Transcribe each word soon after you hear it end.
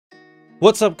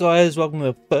What's up guys, welcome to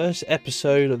the first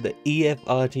episode of the EF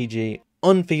RTG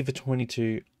on FIFA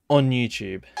 22 on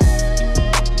YouTube.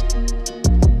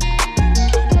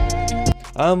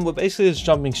 We're basically just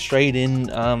jumping straight in.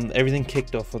 Everything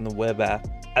kicked off on the web app.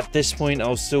 At this point I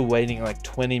was still waiting like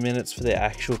 20 minutes for the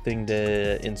actual thing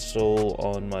to install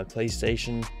on my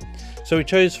PlayStation. So we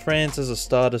chose France as a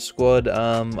starter squad.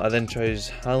 I then chose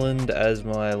Holland as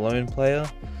my lone player.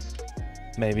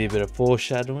 Maybe a bit of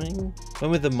foreshadowing.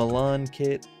 Went with the Milan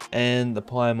kit and the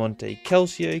Piemonte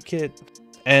Calcio kit,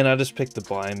 and I just picked the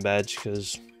buy-in badge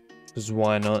because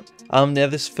why not? Now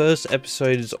this first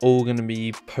episode is all going to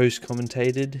be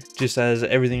post-commentated, just as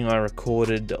everything I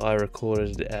recorded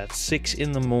at 6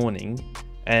 in the morning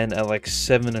and at like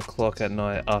 7 o'clock at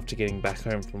night after getting back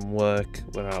home from work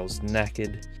when I was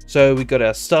knackered. So we got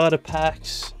our starter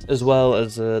packs as well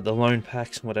as the loan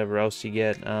packs and whatever else you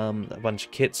get. A bunch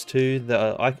of kits too.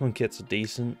 The icon kits are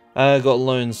decent. Got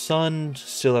Lone Sun,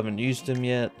 still haven't used them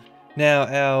yet. Now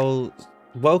our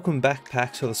welcome back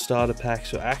packs or the starter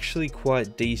packs are actually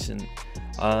quite decent.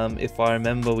 If I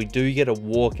remember, we do get a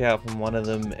walkout from one of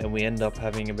them and we end up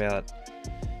having about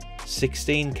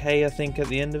 16k I think at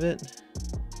the end of it.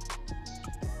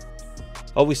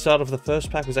 Oh, we start off, the first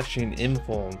pack was actually an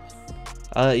inform.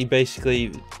 He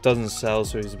basically doesn't sell,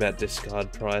 so he's about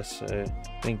discard price, so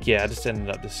I think, yeah, I just ended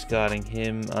up discarding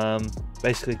him.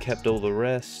 Basically kept all the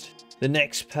rest. The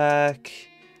next pack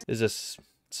is a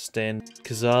stand.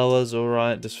 Kazawa's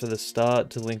alright just for the start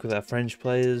to link with our French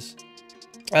players.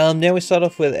 Now we start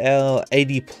off with our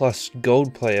 80 plus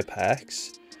gold player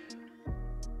packs.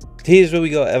 Here's where we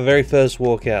got our very first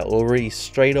walkout, already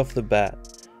straight off the bat.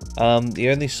 He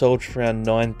only sold for around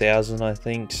 9,000 I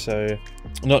think, so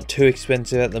not too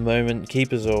expensive at the moment.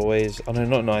 Keepers are always, oh no,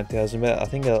 not 9,000, but I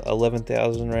think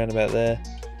 11,000 around about there.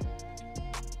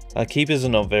 Keepers are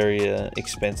not very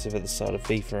expensive at the start of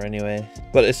FIFA anyway,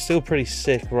 but it's still pretty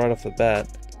sick right off the bat.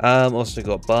 Also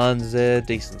got Barnes there,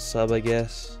 decent sub I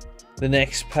guess. The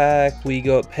next pack we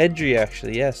got Pedri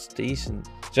actually, yes, decent.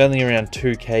 It's only around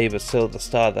 2k, but still at the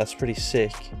start that's pretty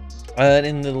sick. And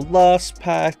in the last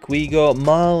pack we got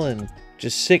Marlon,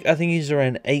 just sick. I think he's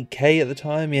around 8k at the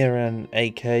time, yeah, around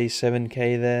 8k,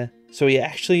 7k there. So he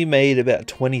actually made about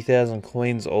 20,000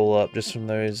 coins all up just from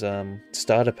those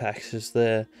starter packs just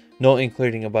there, not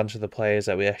including a bunch of the players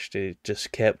that we actually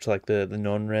just kept, like the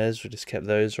non-res. We just kept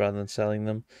those rather than selling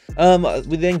them.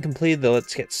 We then completed the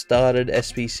Let's Get Started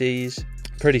SBCs.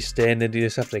 Pretty standard, you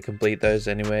just have to complete those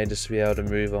anyway just to be able to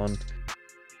move on.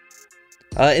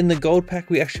 In the gold pack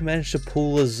we actually managed to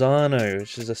pull Lozano,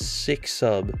 which is a sick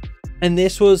sub. And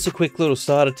this was a quick little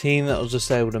starter team that I was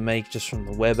just able to make just from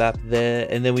the web app there.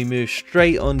 And then we moved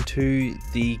straight onto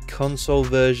the console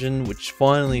version, which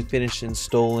finally finished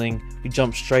installing. We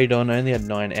jumped straight on, I only had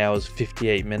 9 hours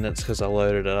 58 minutes because I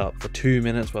loaded it up for 2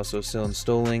 minutes whilst it was still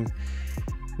installing.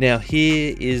 Now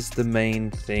here is the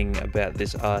main thing about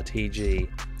this RTG.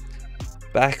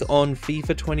 Back on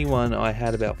FIFA 21, I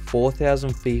had about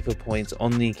 4,000 FIFA points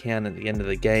on the account at the end of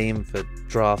the game for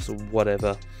drafts or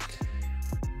whatever.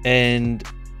 And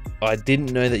I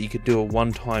didn't know that you could do a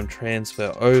one-time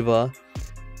transfer over,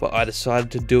 but I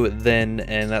decided to do it then,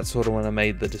 and that's sort of when I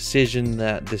made the decision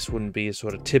that this wouldn't be a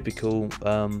sort of typical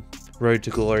road to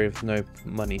glory with no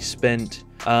money spent,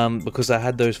 because I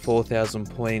had those 4,000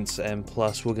 points, and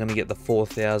plus we're going to get the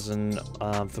 4,000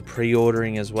 for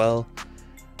pre-ordering as well.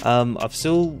 I've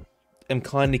still am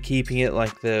kind of keeping it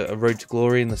like a road to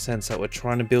glory in the sense that we're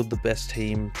trying to build the best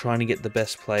team, trying to get the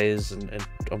best players, and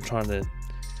I'm trying to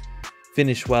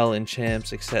finish well in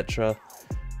champs, etc.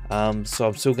 So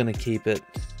I'm still going to keep it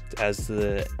as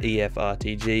the EF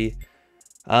RTG.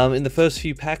 In the first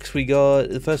few packs we got,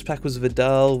 the first pack was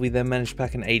Vidal, we then managed to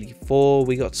pack an 84,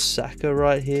 we got Saka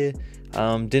right here.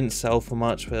 Didn't sell for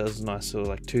much, but it was a nice little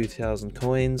like 2,000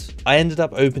 coins. I ended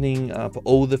up opening up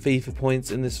all the FIFA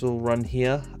points in this little run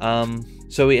here.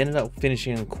 So we ended up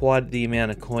finishing on quite the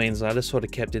amount of coins. I just sort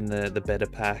of kept in the better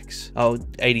packs.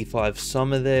 85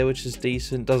 Summer there, which is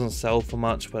decent. Doesn't sell for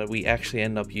much, but we actually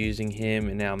end up using him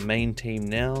in our main team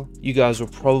now. You guys will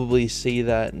probably see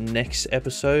that next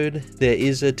episode. There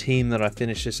is a team that I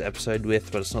finished this episode with,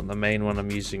 but it's not the main one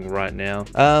I'm using right now.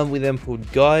 We then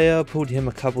pulled Gaia, pulled him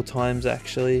a couple times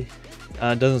actually.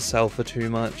 Doesn't sell for too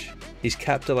much. He's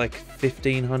capped at like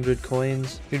 1,500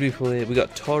 coins. Who do we pull here? We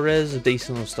got Torres, a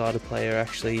decent little starter player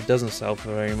actually. He doesn't sell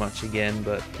for very much again,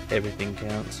 but everything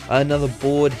counts. Another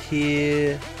board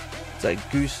here. Is that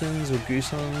Goosens or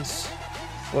Goosons?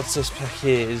 What's this pack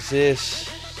here? Is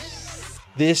this?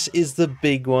 This is the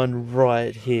big one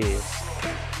right here.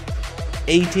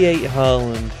 88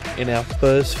 Haaland in our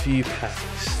first few packs.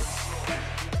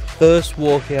 first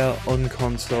walkout on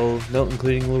console, not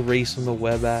including Lloris on the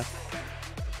web app,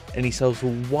 and he sells for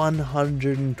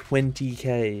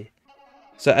 120k.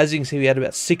 So as you can see, we had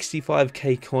about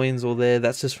 65k coins all there.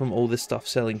 That's just from all this stuff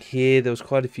selling here. There was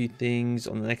quite a few things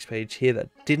on the next page here that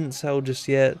didn't sell just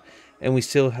yet. And we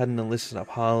still hadn't listed up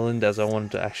Haaland, as I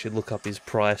wanted to actually look up his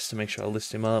price to make sure I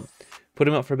list him up. Put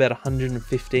him up for about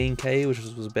 115k, which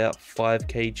was about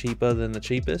 5k cheaper than the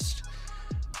cheapest.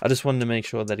 I just wanted to make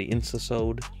sure that he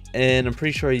insta-sold. And I'm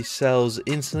pretty sure he sells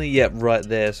instantly. Yep, right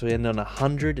there. So we ended on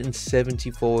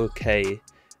 174k.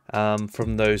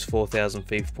 From those 4,000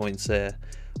 FIFA points there.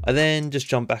 I then just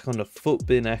jumped back onto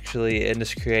Footbin actually and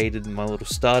just created my little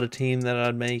starter team that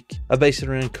I'd make. I based it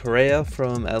around Correa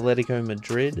from Atletico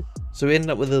Madrid. So we ended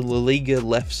up with a La Liga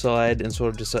left side and sort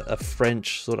of just a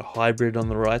French sort of hybrid on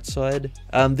the right side.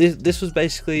 This was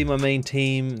basically my main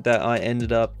team that I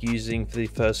ended up using for the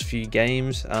first few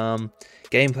games.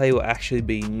 Gameplay will actually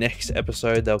be next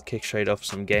episode. They'll kick straight off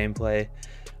some gameplay.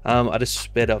 I just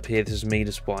sped up here. This is me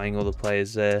just buying all the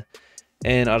players there.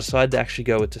 And I decided to actually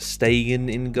go with Ter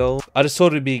Stegen in goal. I just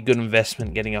thought it'd be a good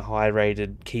investment getting a high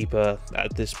rated keeper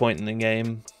at this point in the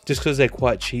game, just because they're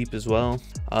quite cheap as well.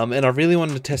 And I really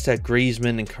wanted to test out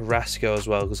Griezmann and Carrasco as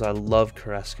well, because I love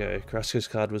Carrasco. Carrasco's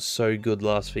card was so good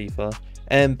last FIFA.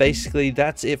 And basically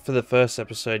that's it for the first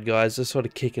episode, guys. Just sort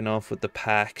of kicking off with the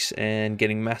packs and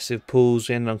getting massive pulls.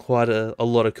 We ended on quite a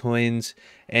lot of coins,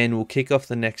 and we'll kick off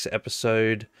the next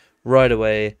episode right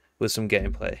away with some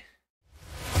gameplay.